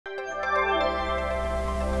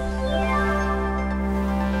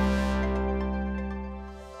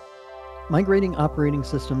Migrating operating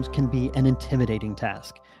systems can be an intimidating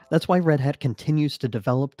task. That's why Red Hat continues to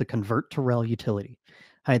develop the convert2rhel's utility.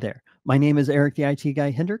 Hi there, my name is Eric the IT Guy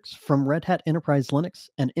Hendricks from Red Hat Enterprise Linux,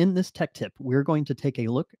 and in this tech tip, we're going to take a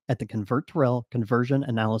look at the convert2rhel's conversion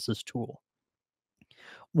analysis tool.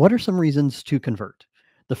 What are some reasons to convert?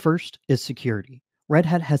 The first is security. Red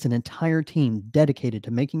Hat has an entire team dedicated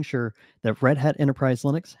to making sure that Red Hat Enterprise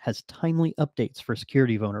Linux has timely updates for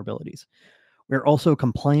security vulnerabilities. We're also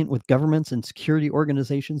compliant with governments and security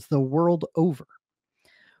organizations the world over.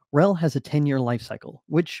 RHEL has a 10-year life cycle,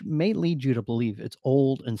 which may lead you to believe it's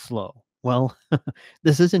old and slow. Well,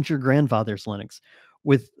 this isn't your grandfather's Linux.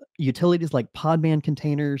 With utilities like Podman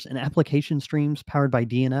containers and application streams powered by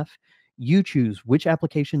DNF, you choose which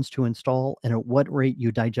applications to install and at what rate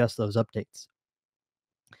you digest those updates.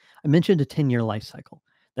 I mentioned a 10-year life cycle.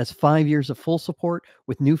 That's 5 years of full support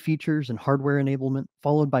with new features and hardware enablement,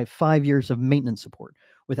 followed by 5 years of maintenance support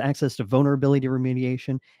with access to vulnerability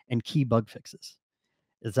remediation and key bug fixes.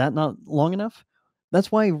 Is that not long enough?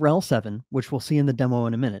 That's why RHEL 7, which we'll see in the demo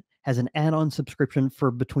in a minute, has an add-on subscription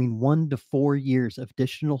for between 1 to 4 years of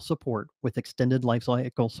additional support with Extended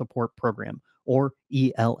Lifecycle Support Program, or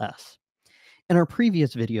ELS. In our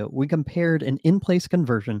previous video, we compared an in-place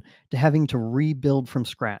conversion to having to rebuild from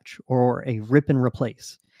scratch or a rip and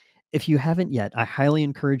replace. If you haven't yet, I highly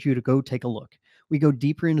encourage you to go take a look. We go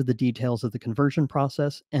deeper into the details of the conversion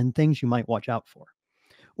process and things you might watch out for.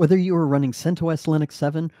 Whether you are running CentOS Linux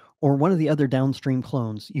 7 or one of the other downstream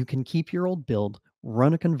clones, you can keep your old build,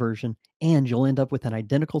 run a conversion, and you'll end up with an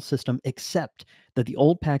identical system, except that the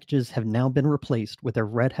old packages have now been replaced with their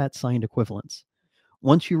Red Hat signed equivalents.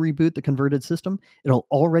 Once you reboot the converted system, it'll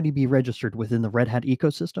already be registered within the Red Hat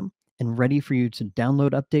ecosystem and ready for you to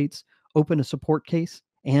download updates, open a support case,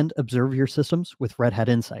 and observe your systems with Red Hat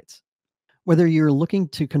Insights. Whether you're looking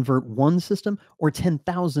to convert one system or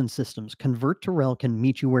 10,000 systems, convert2rhel's can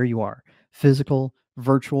meet you where you are. Physical,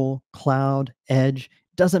 virtual, cloud, edge,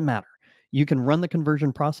 doesn't matter. You can run the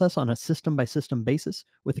conversion process on a system-by-system basis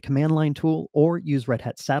with a command line tool or use Red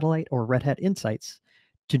Hat Satellite or Red Hat Insights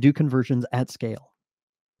to do conversions at scale.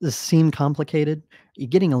 This seemed complicated? You're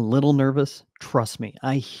getting a little nervous? Trust me,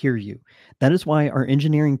 I hear you. That is why our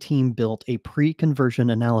engineering team built a pre-conversion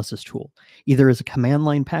analysis tool, either as a command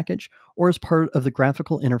line package or as part of the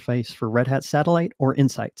graphical interface for Red Hat Satellite or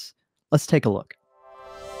Insights. Let's take a look.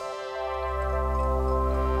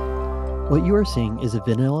 What you are seeing is a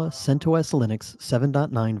vanilla CentOS Linux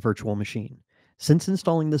 7.9 virtual machine. Since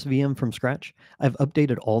installing this VM from scratch, I've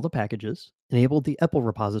updated all the packages, enabled the EPEL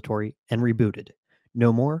repository, and rebooted.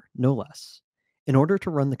 No more, no less. In order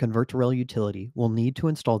to run the convert2rhel's utility, we'll need to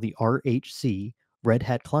install the RHC Red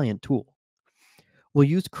Hat Client tool. We'll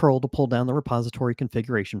use curl to pull down the repository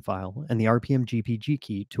configuration file and the RPM GPG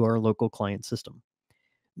key to our local client system.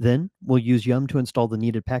 Then, we'll use yum to install the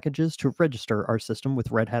needed packages to register our system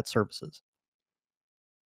with Red Hat services.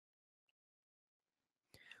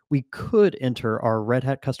 We could enter our Red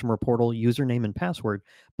Hat customer portal username and password,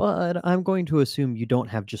 but I'm going to assume you don't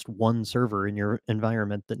have just one server in your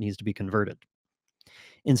environment that needs to be converted.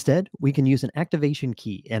 Instead, we can use an activation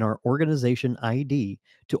key and our organization ID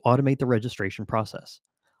to automate the registration process.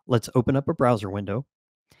 Let's open up a browser window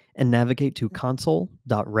and navigate to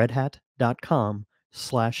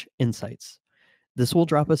console.redhat.com/insights. This will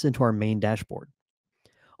drop us into our main dashboard.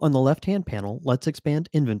 On the left-hand panel, let's expand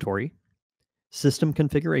Inventory, System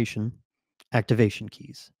Configuration, Activation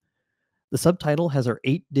Keys. The subtitle has our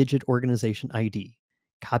 8-digit organization ID.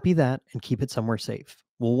 Copy that and keep it somewhere safe.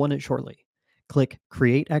 We'll want it shortly. Click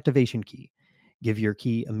Create Activation Key. Give your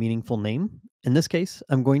key a meaningful name. In this case,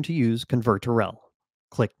 I'm going to use convert2rhel's.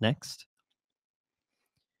 Click Next.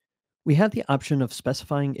 We have the option of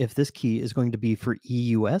specifying if this key is going to be for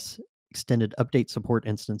EUS, Extended Update Support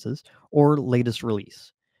instances, or latest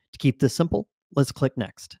release. To keep this simple, let's click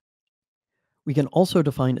Next. We can also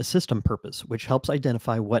define a system purpose, which helps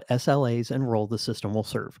identify what SLAs and role the system will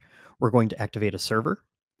serve. We're going to activate a server.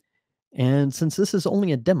 And since this is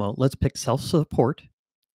only a demo, let's pick self-support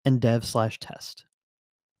and dev/test.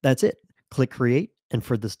 That's it. Click Create, and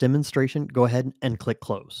for this demonstration, go ahead and click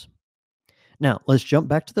Close. Now, let's jump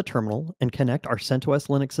back to the terminal and connect our CentOS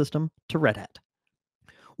Linux system to Red Hat.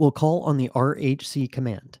 We'll call on the RHC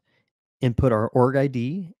command, input our org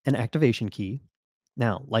ID and activation key.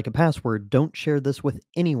 Now, like a password, don't share this with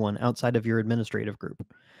anyone outside of your administrative group.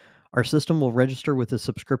 Our system will register with the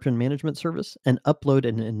subscription management service and upload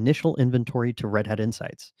an initial inventory to Red Hat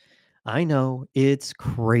Insights. I know, it's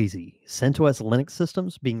crazy. CentOS Linux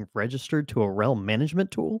systems being registered to a RHEL management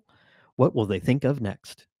tool? What will they think of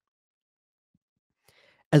next?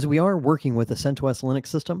 As we are working with a CentOS Linux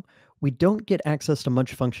system, we don't get access to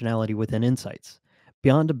much functionality within Insights.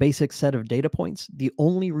 Beyond a basic set of data points, the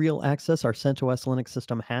only real access our CentOS Linux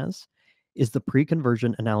system has is the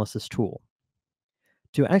pre-conversion analysis tool.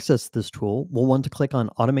 To access this tool, we'll want to click on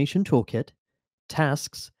Automation Toolkit,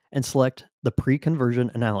 Tasks, and select the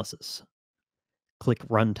pre-conversion analysis. Click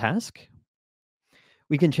Run Task.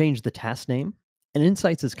 We can change the task name, and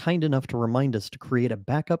Insights is kind enough to remind us to create a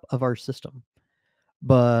backup of our system.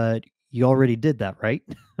 But you already did that, right?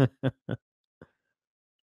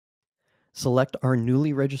 Select our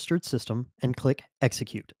newly registered system and click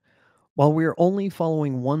Execute. While we are only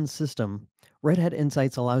following one system, Red Hat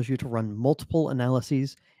Insights allows you to run multiple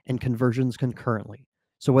analyses and conversions concurrently.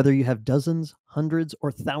 So whether you have dozens, hundreds,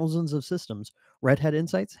 or thousands of systems, Red Hat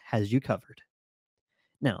Insights has you covered.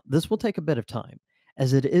 Now, this will take a bit of time,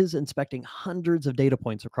 as it is inspecting hundreds of data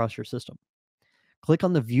points across your system. Click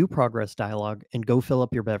on the View Progress dialog and go fill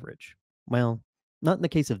up your beverage. Well, not in the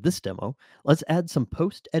case of this demo. Let's add some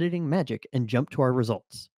post-editing magic and jump to our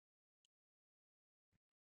results.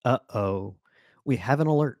 Uh-oh, we have an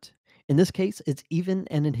alert. In this case, it's even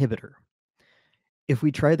an inhibitor. If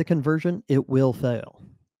we try the conversion, it will fail.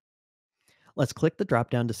 Let's click the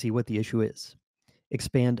dropdown to see what the issue is.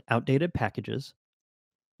 Expand Outdated Packages.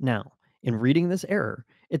 Now, in reading this error,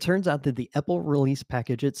 it turns out that the EPEL release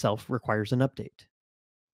package itself requires an update.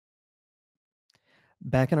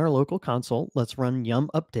 Back in our local console, let's run yum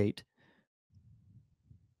update.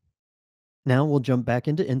 Now we'll jump back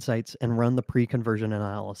into Insights and run the pre-conversion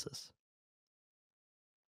analysis.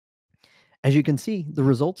 As you can see, the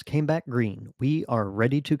results came back green. We are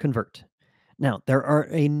ready to convert. Now, there are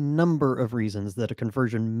a number of reasons that a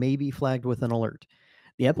conversion may be flagged with an alert.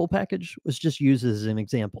 The EPEL package was just used as an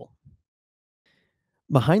example.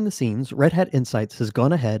 Behind the scenes, Red Hat Insights has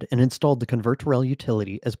gone ahead and installed the convert2rhel's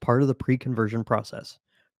utility as part of the pre-conversion process.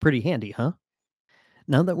 Pretty handy, huh?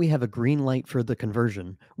 Now that we have a green light for the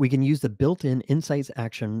conversion, we can use the built-in Insights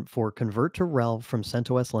action for convert2rhel's from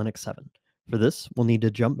CentOS Linux 7. For this, we'll need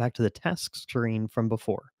to jump back to the task screen from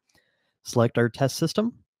before. Select our test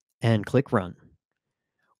system and click Run.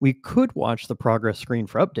 We could watch the progress screen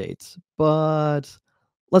for updates, but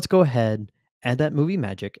let's go ahead, add that movie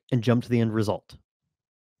magic, and jump to the end result.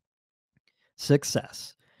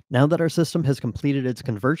 Success. Now that our system has completed its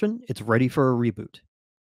conversion, it's ready for a reboot.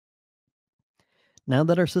 Now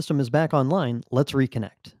that our system is back online, let's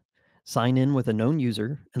reconnect. Sign in with a known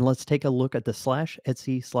user, and let's take a look at the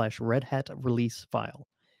 /etc/Red Hat release file.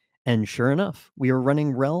 And sure enough, we are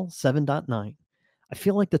running RHEL 7.9. I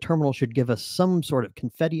feel like the terminal should give us some sort of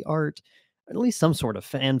confetti art, at least some sort of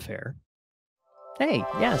fanfare. Hey,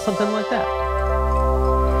 yeah, something like that.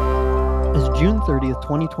 As June 30th,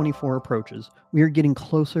 2024 approaches, we are getting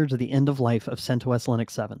closer to the end of life of CentOS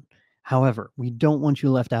Linux 7. However, we don't want you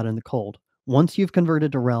left out in the cold. Once you've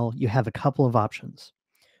converted to RHEL, you have a couple of options.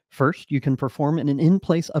 First, you can perform an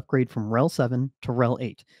in-place upgrade from RHEL 7 to RHEL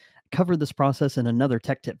 8. I covered this process in another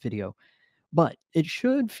tech tip video, but it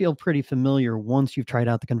should feel pretty familiar once you've tried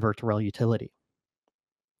out the convert2rhel's utility.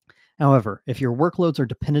 However, if your workloads are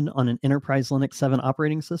dependent on an Enterprise Linux 7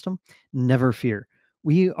 operating system, never fear.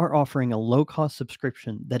 We are offering a low-cost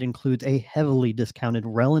subscription that includes a heavily discounted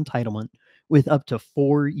RHEL entitlement with up to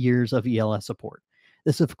 4 years of ELS support.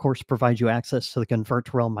 This, of course, provides you access to the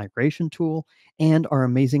convert2rhel's migration tool and our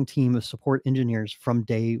amazing team of support engineers from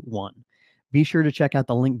day one. Be sure to check out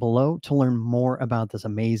the link below to learn more about this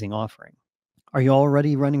amazing offering. Are you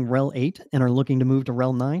already running RHEL 8 and are looking to move to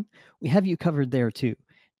RHEL 9? We have you covered there too.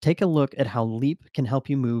 Take a look at how Leap can help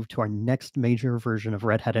you move to our next major version of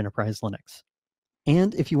Red Hat Enterprise Linux.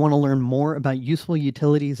 And if you want to learn more about useful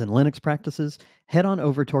utilities and Linux practices, head on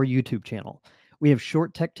over to our YouTube channel. We have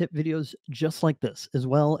short tech tip videos just like this, as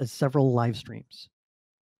well as several live streams.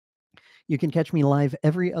 You can catch me live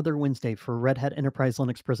every other Wednesday for Red Hat Enterprise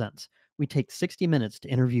Linux Presents. We take 60 minutes to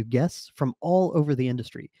interview guests from all over the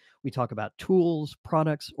industry. We talk about tools,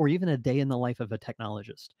 products, or even a day in the life of a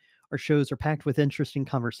technologist. Our shows are packed with interesting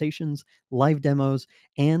conversations, live demos,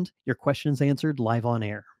 and your questions answered live on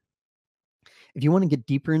air. If you want to get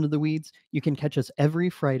deeper into the weeds, you can catch us every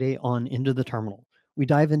Friday on Into the Terminal. We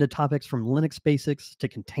dive into topics from Linux basics to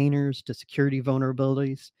containers to security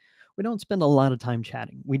vulnerabilities. We don't spend a lot of time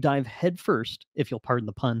chatting. We dive headfirst, if you'll pardon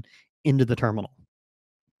the pun, into the terminal.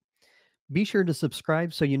 Be sure to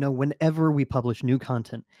subscribe so you know whenever we publish new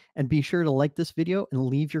content, and be sure to like this video and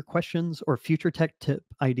leave your questions or future tech tip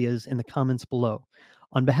ideas in the comments below.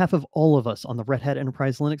 On behalf of all of us on the Red Hat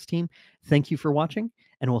Enterprise Linux team, thank you for watching,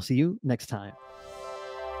 and we'll see you next time.